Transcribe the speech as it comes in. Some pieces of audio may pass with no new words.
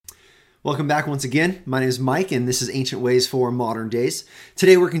Welcome back once again. My name is Mike, and this is Ancient Ways for Modern Days.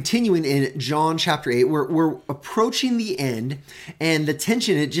 Today we're continuing in John chapter 8. We're approaching the end, and the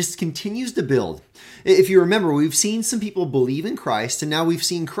tension, it just continues to build. If you remember, we've seen some people believe in Christ, and now we've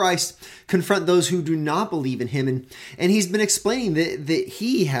seen Christ confront those who do not believe in him. And he's been explaining that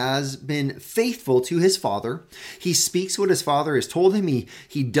he has been faithful to his Father. He speaks what his Father has told him.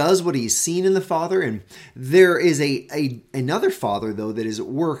 He does what he's seen in the Father. And there is another Father, though, that is at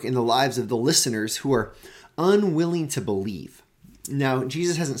work in the lives of the listeners who are unwilling to believe. Now,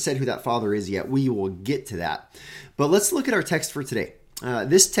 Jesus hasn't said who that Father is yet. We will get to that. But let's look at our text for today.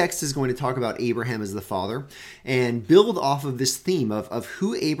 This text is going to talk about Abraham as the father and build off of this theme of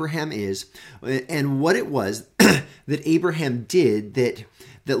who Abraham is and what it was that Abraham did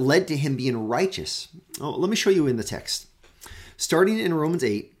that led to him being righteous. Let me show you in the text. Starting in Romans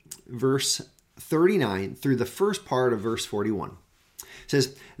 8, verse 39 through the first part of verse 41. It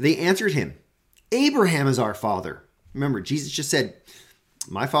says, "They answered him, 'Abraham is our father.'" Remember, Jesus just said,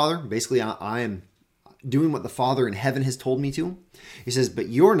 "My father," basically I am doing what the Father in heaven has told me to. He says, but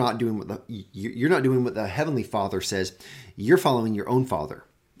you're not doing what the heavenly Father says. You're following your own father.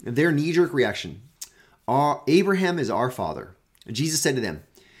 Their knee-jerk reaction, Abraham is our father. Jesus said to them,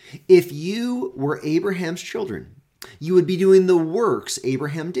 "If you were Abraham's children, you would be doing the works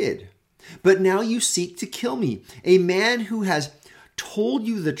Abraham did. But now you seek to kill me, a man who has told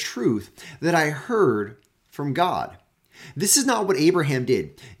you the truth that I heard from God. This is not what Abraham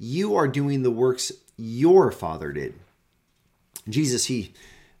did. You are doing the works your father did." Jesus, he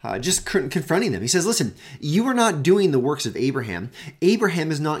just confronting them. He says, listen, you are not doing the works of Abraham.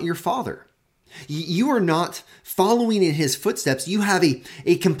 Abraham is not your father. You are not following in his footsteps. You have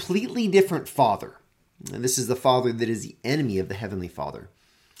a completely different father. And this is the father that is the enemy of the heavenly Father.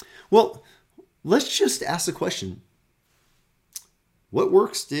 Well, let's just ask the question, what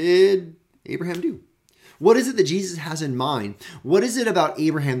works did Abraham do? What is it that Jesus has in mind? What is it about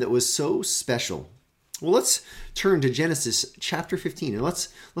Abraham that was so special? Well, let's turn to Genesis chapter 15 and let's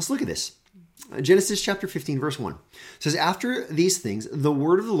look at this. Genesis chapter 15, verse 1 says, "After these things, the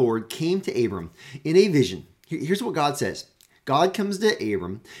word of the Lord came to Abram in a vision." Here's what God says. God comes to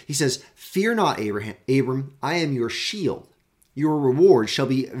Abram. He says, "Fear not, Abram, I am your shield. Your reward shall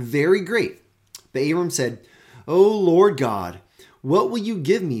be very great." But Abram said, "O Lord God, what will you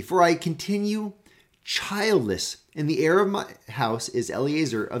give me? For I continue childless, and the heir of my house is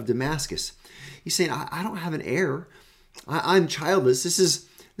Eliezer of Damascus." He's saying, I don't have an heir. I'm childless. This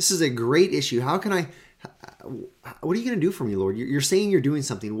is a great issue. How can what are you going to do for me, Lord? You're saying you're doing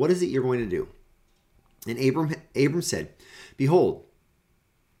something. What is it you're going to do? And Abram said, "Behold,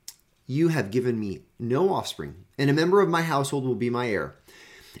 you have given me no offspring, and a member of my household will be my heir.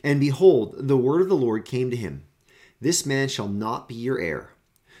 And behold, the word of the Lord came to him. This man shall not be your heir.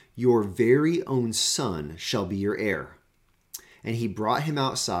 Your very own son shall be your heir." And he brought him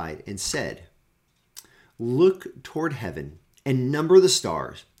outside and said, "Look toward heaven and number the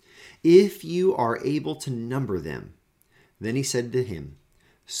stars, if you are able to number them." Then he said to him,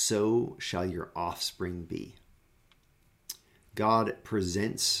 "So shall your offspring be." God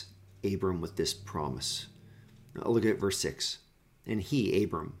presents Abram with this promise. Now look at verse 6. "And he,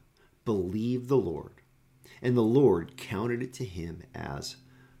 Abram, believed the Lord, and the Lord counted it to him as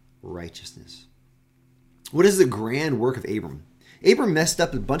righteousness." What is the grand work of Abram? Abram messed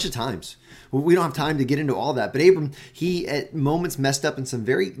up a bunch of times. We don't have time to get into all that, but Abram, he at moments messed up in some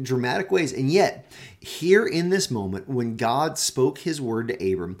very dramatic ways. And yet, here in this moment, when God spoke his word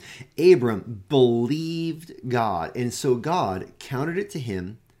to Abram, Abram believed God. And so God counted it to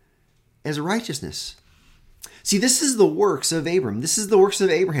him as righteousness. See, this is the works of Abram. This is the works of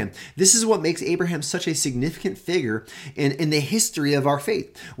Abraham. This is what makes Abraham such a significant figure in the history of our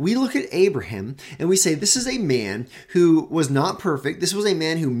faith. We look at Abraham and we say, this is a man who was not perfect. This was a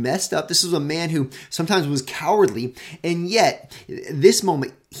man who messed up. This was a man who sometimes was cowardly. And yet, this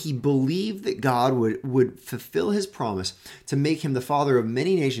moment, he believed that God would fulfill his promise to make him the father of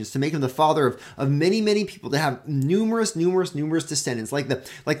many nations, to make him the father of many, many people, to have numerous descendants, like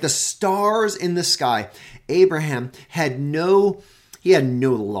the stars in the sky. Abraham had no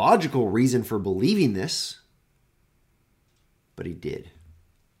logical reason for believing this, but he did.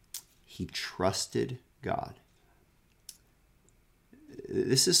 He trusted God.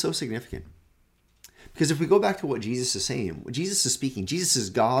 This is so significant. Because if we go back to what Jesus is saying, what Jesus is speaking, Jesus is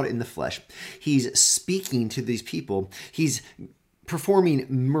God in the flesh. He's speaking to these people. He's performing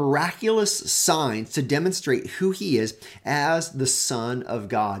miraculous signs to demonstrate who he is as the Son of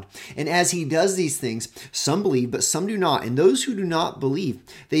God. And as he does these things, some believe, but some do not. And those who do not believe,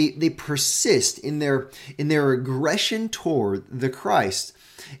 they persist in their aggression toward the Christ.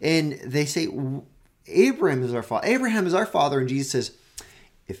 And they say, Abraham is our father. Abraham is our father. And Jesus says,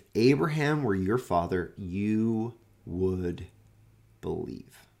 if Abraham were your father, you would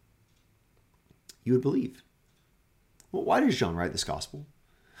believe. You would believe. Well, why does John write this gospel?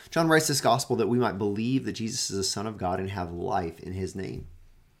 John writes this gospel that we might believe that Jesus is the Son of God and have life in his name.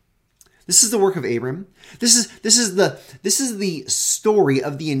 This is the work of Abraham. This is the story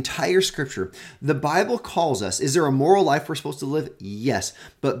of the entire Scripture. The Bible calls us. Is there a moral life we're supposed to live? Yes.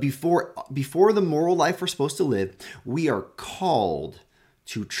 But before the moral life we're supposed to live, we are called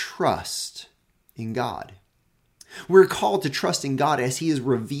to trust in God. We're called to trust in God as he has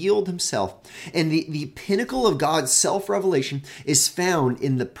revealed himself. And the pinnacle of God's self-revelation is found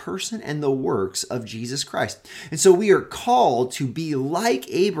in the person and the works of Jesus Christ. And so we are called to be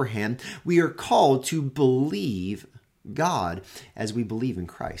like Abraham. We are called to believe God as we believe in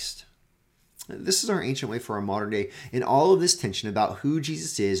Christ. This is our ancient way for our modern day. In all of this tension about who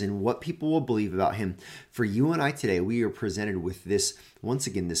Jesus is and what people will believe about him, for you and I today, we are presented with this, once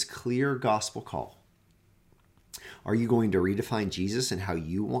again, this clear gospel call. Are you going to redefine Jesus and how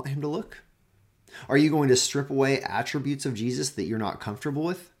you want him to look? Are you going to strip away attributes of Jesus that you're not comfortable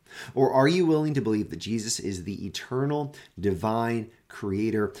with? Or are you willing to believe that Jesus is the eternal, divine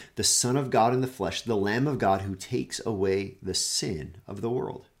creator, the Son of God in the flesh, the Lamb of God who takes away the sin of the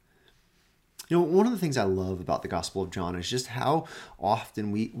world? You know, one of the things I love about the Gospel of John is just how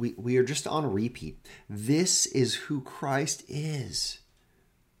often we are just on repeat. This is who Christ is.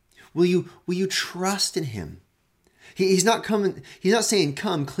 Will you trust in him? He's not saying,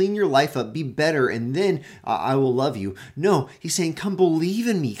 come, clean your life up, be better, and then I will love you. No, he's saying, come believe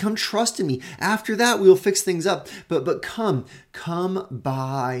in me, come trust in me. After that, we'll fix things up. But come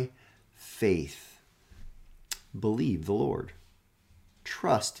by faith. Believe the Lord.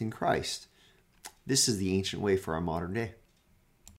 Trust in Christ. This is the ancient way for our modern day.